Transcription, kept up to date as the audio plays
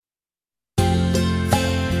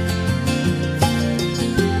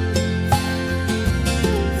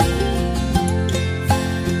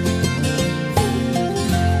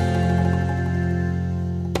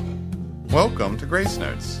grace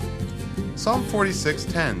notes. Psalm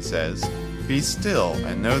 46:10 says, "Be still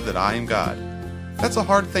and know that I am God." That's a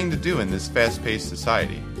hard thing to do in this fast-paced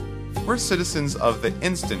society. We're citizens of the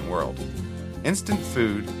instant world. Instant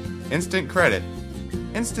food, instant credit,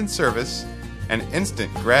 instant service, and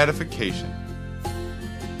instant gratification.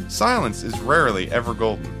 Silence is rarely ever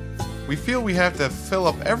golden. We feel we have to fill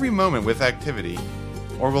up every moment with activity,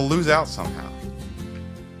 or we'll lose out somehow.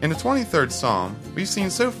 In the 23rd Psalm, we've seen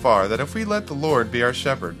so far that if we let the Lord be our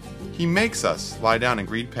shepherd, He makes us lie down in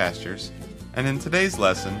green pastures, and in today's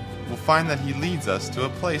lesson, we'll find that He leads us to a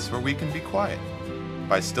place where we can be quiet,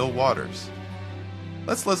 by still waters.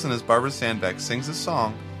 Let's listen as Barbara Sandbeck sings a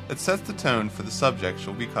song that sets the tone for the subject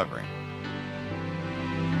she'll be covering.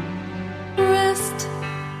 Rest,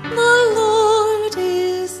 the Lord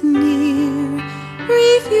is near.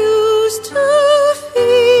 Refuse to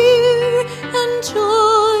fear,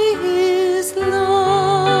 enjoy His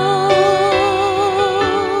love.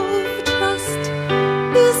 Trust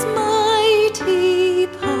His mighty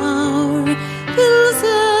power, fills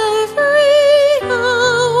every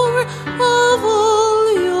hour of all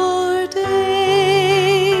your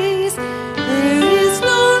days. There is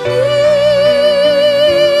no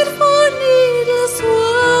need for needless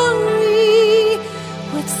worry.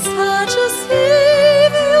 With such a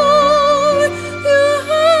Savior, you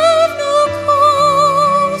have no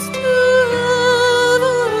cause to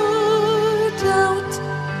ever doubt.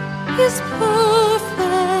 His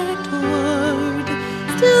perfect word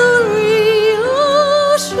still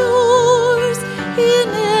reassures in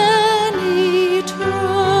any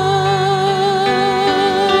trial.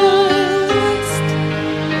 Rest,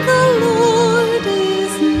 the Lord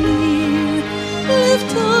is near.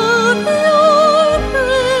 Lift up your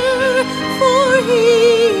prayer, for He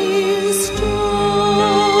is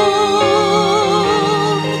strong.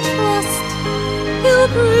 Trust He'll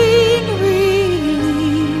bring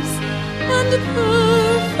release, and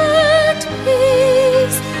perfect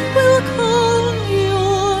peace will calm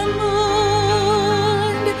your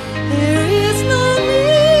mind. There is no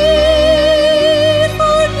need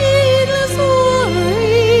for needless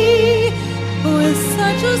worry. With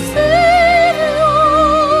such a Savior,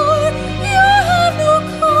 you have no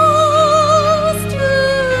cause to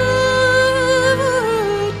ever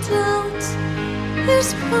doubt. His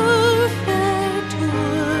perfect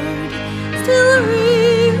word still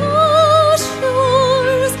reassures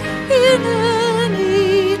in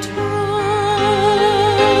any trial.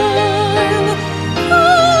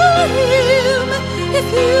 Call Him if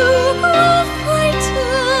you grow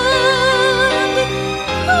frightened.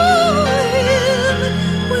 Call Him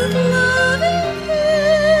with loving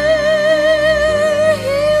care.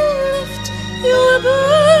 He'll lift your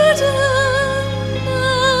burden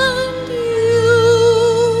and you'll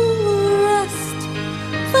rest.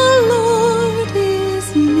 The Lord is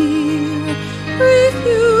near.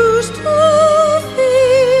 Refuse to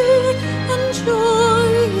fear, enjoy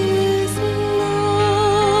His love.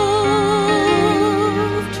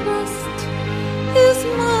 Trust His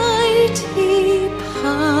mighty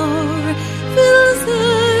power, fills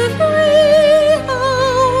every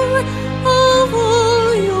hour of all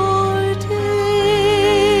your days.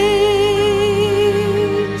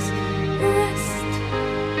 Rest,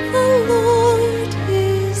 the Lord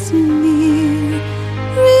is near.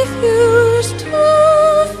 Refuse to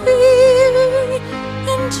fear,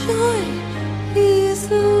 enjoy His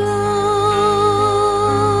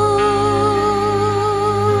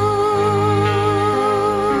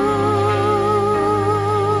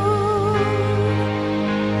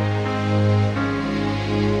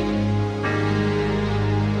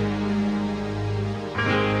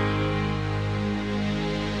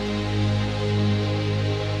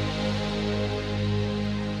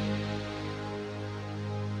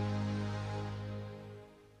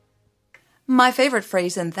My favorite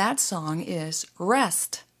phrase in that song is,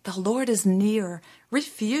 "Rest, the Lord is near.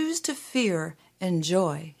 Refuse to fear,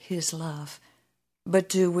 enjoy His love." But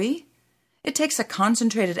do we? It takes a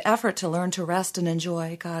concentrated effort to learn to rest and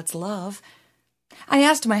enjoy God's love. I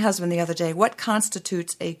asked my husband the other day what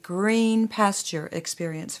constitutes a green pasture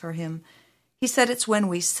experience for him. He said it's when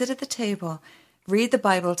we sit at the table, read the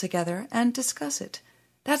Bible together, and discuss it.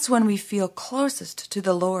 That's when we feel closest to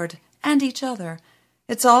the Lord and each other.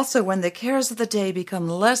 It's also when the cares of the day become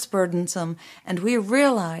less burdensome and we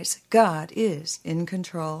realize God is in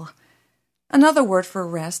control. Another word for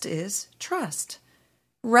rest is trust.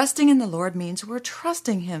 Resting in the Lord means we're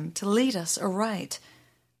trusting Him to lead us aright.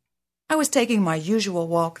 I was taking my usual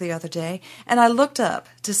walk the other day, and I looked up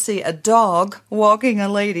to see a dog walking a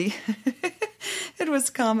lady. It was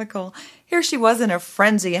comical. Here she was in a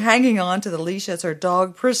frenzy, hanging on to the leash as her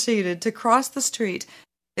dog proceeded to cross the street,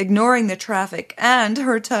 ignoring the traffic and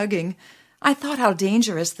her tugging. I thought how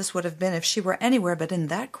dangerous this would have been if she were anywhere but in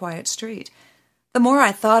that quiet street. The more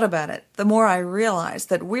I thought about it, the more I realized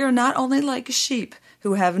that we're not only like sheep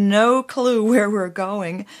who have no clue where we're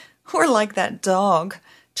going. We're like that dog,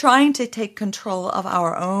 trying to take control of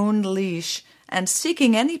our own leash and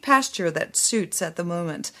seeking any pasture that suits at the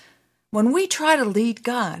moment. When we try to lead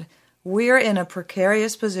God, we're in a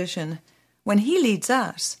precarious position. When He leads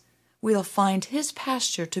us, we'll find His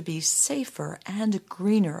pasture to be safer and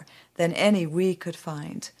greener than any we could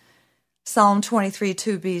find. Psalm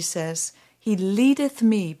 23:2b says, He leadeth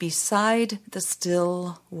me beside the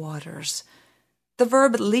still waters. The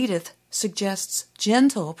verb leadeth suggests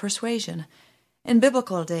gentle persuasion. In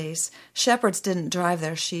biblical days, shepherds didn't drive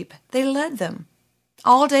their sheep, they led them.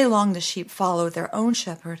 All day long the sheep followed their own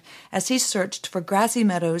shepherd as he searched for grassy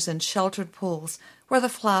meadows and sheltered pools where the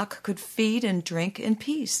flock could feed and drink in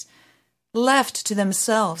peace. Left to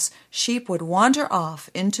themselves, sheep would wander off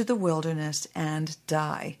into the wilderness and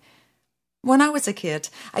die. When I was a kid,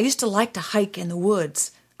 I used to like to hike in the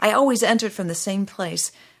woods. I always entered from the same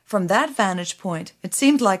place. From that vantage point, it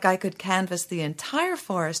seemed like I could canvass the entire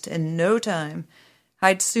forest in no time.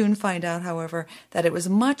 I'd soon find out, however, that it was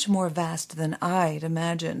much more vast than I'd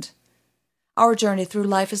imagined. Our journey through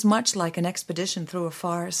life is much like an expedition through a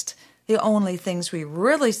forest. The only things we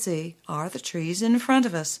really see are the trees in front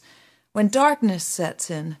of us. When darkness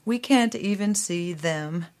sets in, we can't even see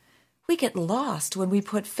them. We get lost when we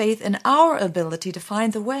put faith in our ability to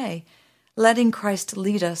find the way. Letting Christ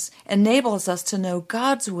lead us enables us to know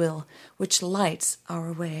God's will, which lights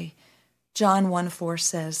our way. John 1:4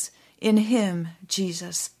 says, In Him,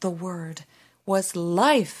 Jesus, the Word, was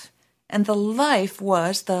life, and the life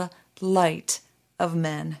was the light of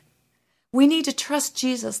men. We need to trust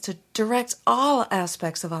Jesus to direct all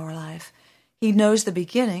aspects of our life. He knows the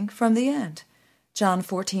beginning from the end. John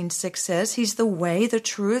 14:6 says He's the way, the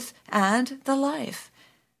truth, and the life.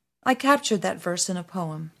 I captured that verse in a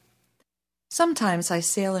poem. Sometimes I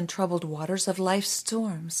sail in troubled waters of life's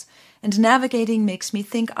storms, and navigating makes me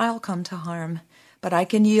think I'll come to harm. But I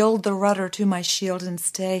can yield the rudder to my shield and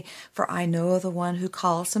stay, for I know the one who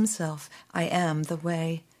calls Himself, I am the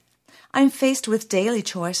way. I'm faced with daily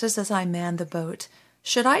choices as I man the boat.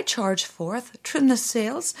 Should I charge forth, trim the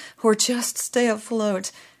sails, or just stay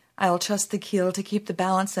afloat? I'll trust the keel to keep the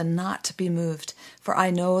balance and not to be moved, for I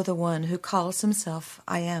know the one who calls Himself,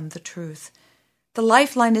 I am the truth. The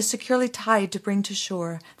lifeline is securely tied to bring to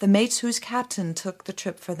shore the mates whose captain took the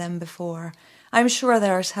trip for them before. I'm sure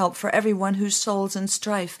there is help for everyone whose soul's in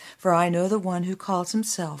strife, for I know the one who calls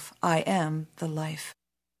Himself, I am the life.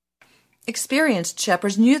 Experienced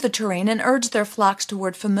shepherds knew the terrain and urged their flocks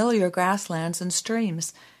toward familiar grasslands and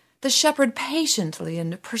streams. The shepherd patiently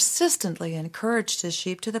and persistently encouraged his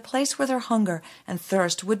sheep to the place where their hunger and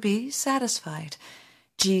thirst would be satisfied.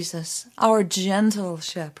 Jesus, our gentle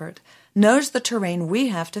shepherd, knows the terrain we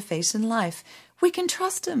have to face in life. We can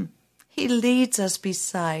trust Him. He leads us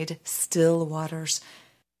beside still waters.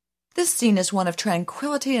 This scene is one of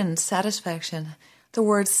tranquility and satisfaction. The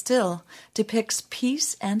word still depicts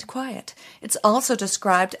peace and quiet. It's also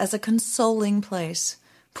described as a consoling place.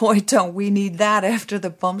 Boy, don't we need that after the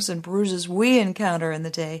bumps and bruises we encounter in the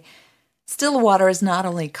day. Still water is not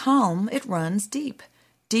only calm, it runs deep.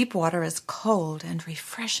 Deep water is cold and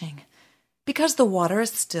refreshing. Because the water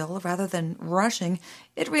is still rather than rushing,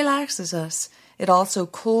 it relaxes us. It also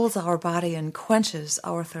cools our body and quenches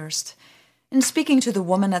our thirst. In speaking to the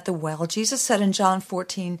woman at the well, Jesus said in John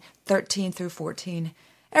 14:13-14,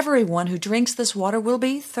 Everyone who drinks this water will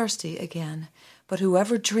be thirsty again, but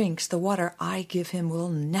whoever drinks the water I give him will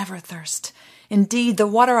never thirst. Indeed, the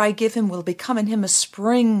water I give him will become in him a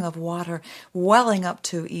spring of water, welling up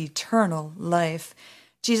to eternal life.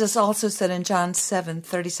 Jesus also said in John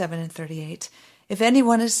 7:37-38, If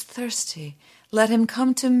anyone is thirsty, let him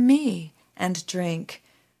come to me and drink.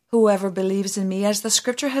 Whoever believes in me, as the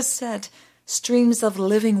Scripture has said, streams of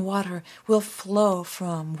living water will flow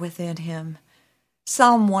from within him.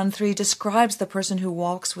 Psalm 1:3 describes the person who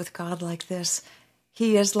walks with God like this.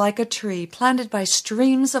 He is like a tree planted by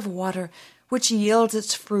streams of water, which yields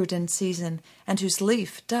its fruit in season, and whose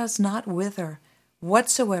leaf does not wither.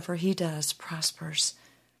 Whatsoever he does prospers.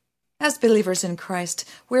 As believers in Christ,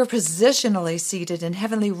 we're positionally seated in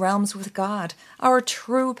heavenly realms with God, our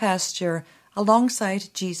true pasture, alongside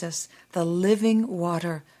Jesus, the living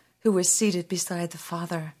water, who is seated beside the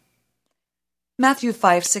Father. Matthew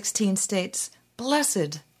 5:16 states,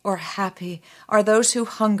 Blessed or happy are those who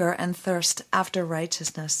hunger and thirst after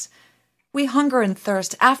righteousness. We hunger and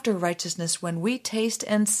thirst after righteousness when we taste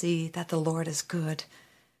and see that the Lord is good.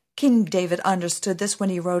 King David understood this when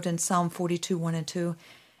he wrote in Psalm 42, 1 and 2,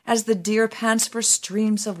 "As the deer pants for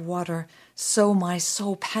streams of water, so my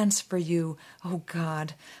soul pants for you, O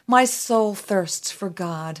God. My soul thirsts for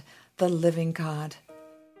God, the living God."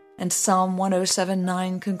 And Psalm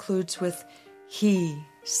 107:9 concludes with, "He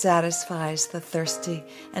satisfies the thirsty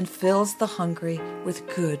and fills the hungry with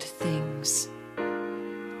good things."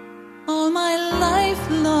 All my life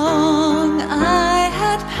long I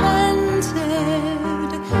had panted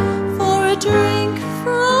for a drink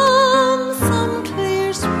from some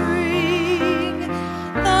clear spring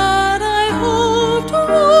that I hoped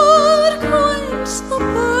would quench the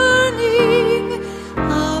burning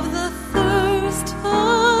of the thirst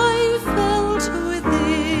I felt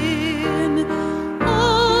within.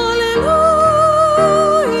 Hallelujah,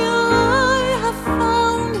 I have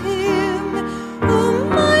found him whom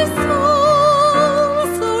my soul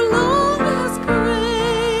so long has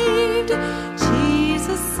craved.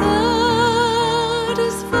 Jesus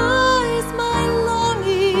satisfies my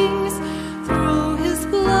longings. Through his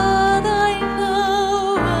blood I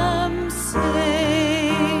now am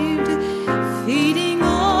saved. Feeding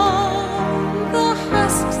on the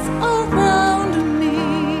husks around me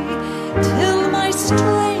till my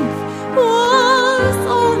strength was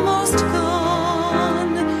almost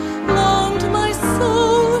gone. Longed my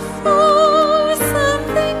soul for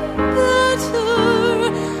something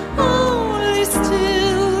better, only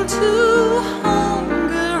still to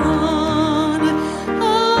hunger on.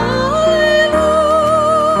 Hallelujah,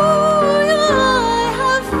 I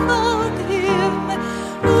have found him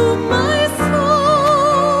whom my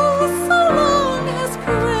soul so long has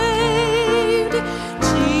craved.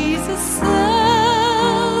 Jesus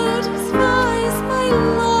satisfies my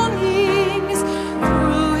longings.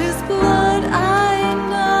 Through his blood I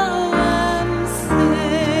now am saved.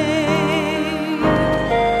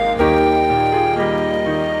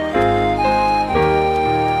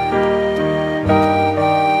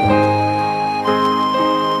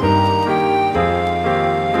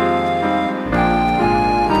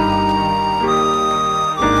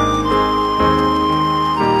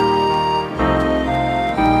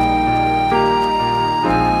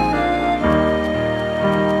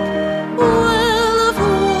 Well of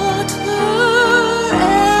water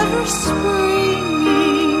ever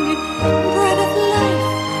springing, bread of life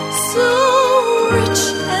so rich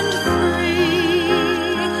and free,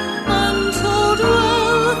 untold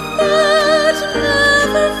wealth that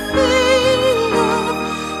never faileth,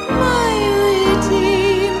 my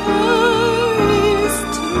Redeemer is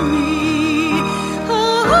to me.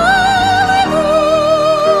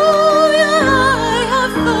 Hallelujah, I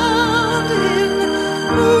have found him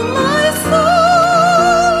whom my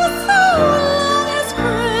soul so long has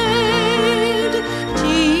craved.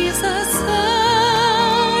 Jesus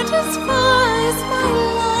satisfies my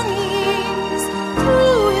longings.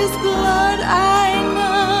 Through his blood I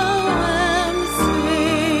now am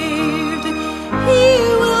saved. He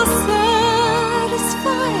will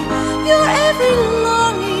satisfy your every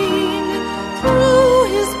longing. Through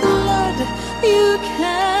his blood you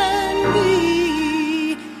can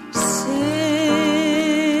be saved.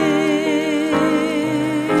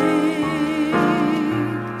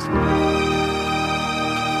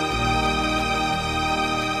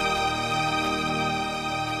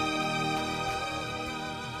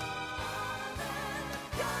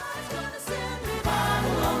 God's gonna send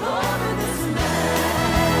revival all over this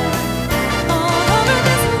land. All over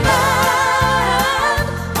this land.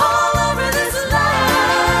 All over this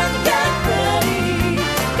land. Get ready.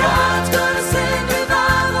 God's gonna send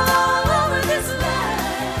revival all over this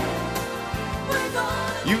land. We're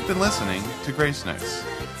gonna You've been listening to Grace Notes.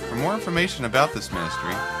 For more information about this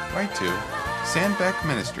ministry, write to Sandbeck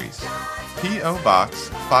Ministries, P.O. Box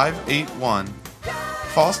 581,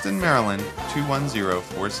 Fallston, Maryland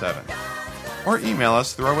 21047. Or email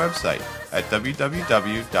us through our website at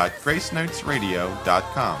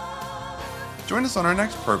www.gracenotesradio.com. Join us on our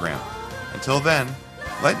next program. Until then,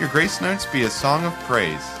 let your Grace Notes be a song of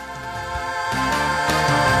praise.